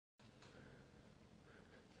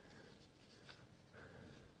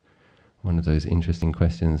One of those interesting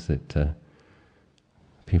questions that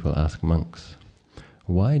people ask monks.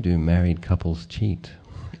 Why do married couples cheat?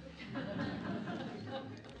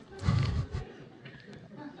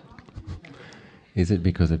 Is it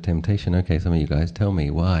because of temptation? Okay, some of you guys, tell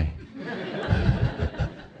me why.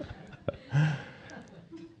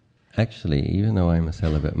 Actually, even though I'm a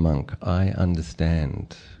celibate monk, I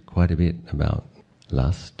understand quite a bit about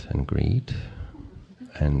lust and greed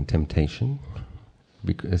and temptation,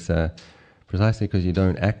 because precisely because you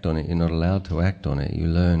don't act on it, you're not allowed to act on it, you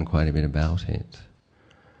learn quite a bit about it.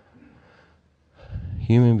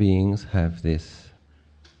 Human beings have this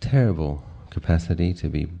terrible capacity to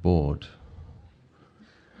be bored.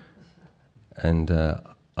 And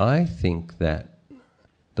I think that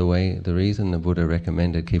the reason the Buddha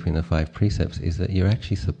recommended keeping the 5 precepts is that you're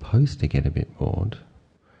actually supposed to get a bit bored,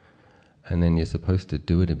 and then you're supposed to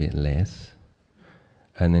do it a bit less,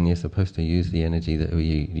 and then you're supposed to use the energy that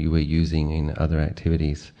you were using in other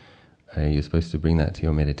activities. You're supposed to bring that to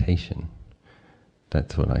your meditation.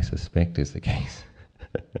 That's what I suspect is the case.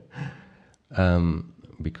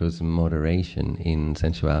 Because moderation in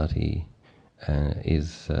sensuality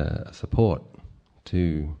is support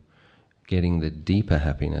to getting the deeper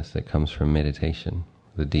happiness that comes from meditation,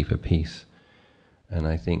 the deeper peace. And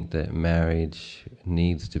I think that marriage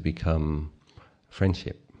needs to become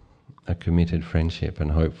friendship, a committed friendship,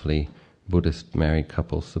 and hopefully Buddhist married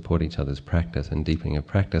couples support each other's practice and deepening of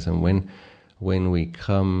practice. And when we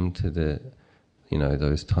come to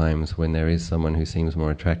those times when there is someone who seems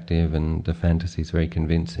more attractive and the fantasy is very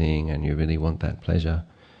convincing and you really want that pleasure,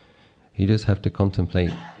 you just have to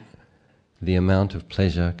contemplate the amount of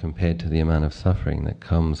pleasure compared to the amount of suffering that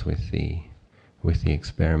comes with the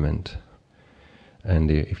experiment. And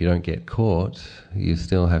if you don't get caught, you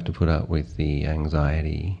still have to put up with the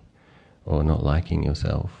anxiety or not liking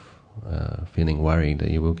yourself, feeling worried that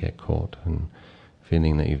you will get caught and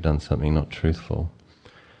feeling that you've done something not truthful.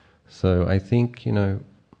 So I think,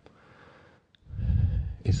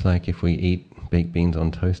 it's like if we eat baked beans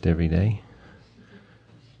on toast every day,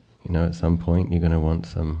 at some point you're going to want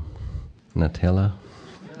some Nutella,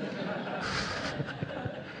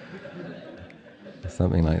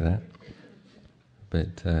 something like that.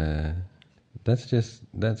 But that's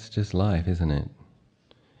just life, isn't it?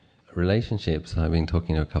 Relationships, I've been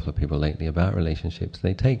talking to a couple of people lately about relationships.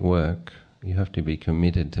 They take work. You have to be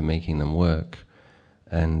committed to making them work.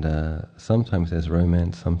 And sometimes there's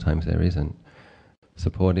romance, sometimes there isn't.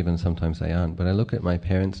 Supportive, and sometimes they aren't. But I look at my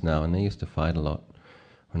parents now, and they used to fight a lot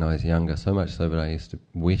when I was younger, so much so that I used to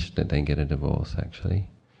wish that they'd get a divorce, actually.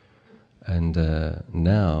 And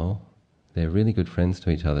now they're really good friends to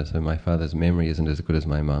each other. So my father's memory isn't as good as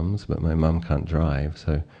my mum's, but my mum can't drive.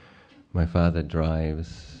 So my father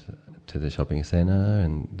drives to the shopping centre,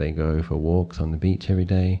 and they go for walks on the beach every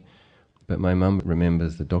day. But my mum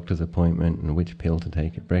remembers the doctor's appointment and which pill to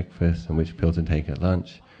take at breakfast and which pill to take at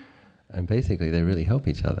lunch. And basically they really help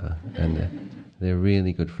each other, and they're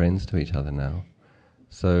really good friends to each other now.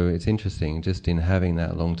 So it's interesting, just in having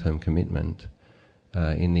that long-term commitment,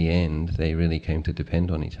 in the end they really came to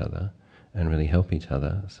depend on each other and really help each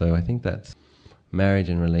other. So I think that's marriage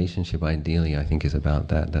and relationship, ideally, I think is about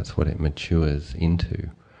that. That's what it matures into,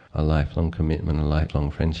 a lifelong commitment, a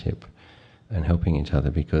lifelong friendship, and helping each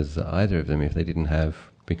other, because either of them, if they didn't have,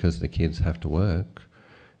 because the kids have to work,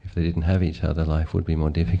 if they didn't have each other, life would be more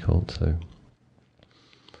difficult. So,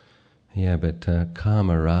 yeah, but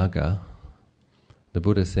kama raga, the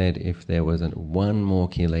Buddha said if there wasn't one more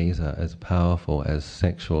kilesa as powerful as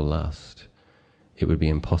sexual lust, it would be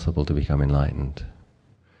impossible to become enlightened.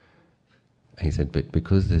 He said, but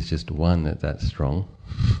because there's just one that's strong,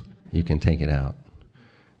 you can take it out.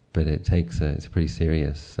 But it's a pretty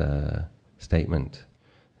serious statement.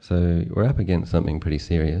 So we're up against something pretty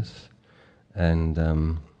serious,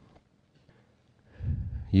 and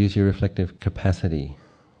use your reflective capacity.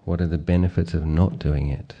 What are the benefits of not doing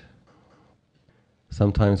it?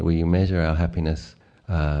 Sometimes we measure our happiness,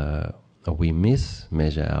 or we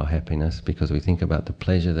mismeasure our happiness because we think about the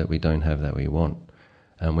pleasure that we don't have that we want,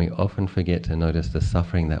 and we often forget to notice the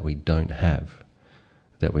suffering that we don't have,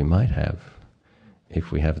 that we might have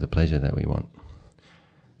if we have the pleasure that we want.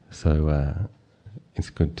 So it's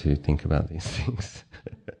good to think about these things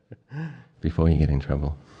before you get in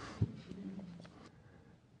trouble.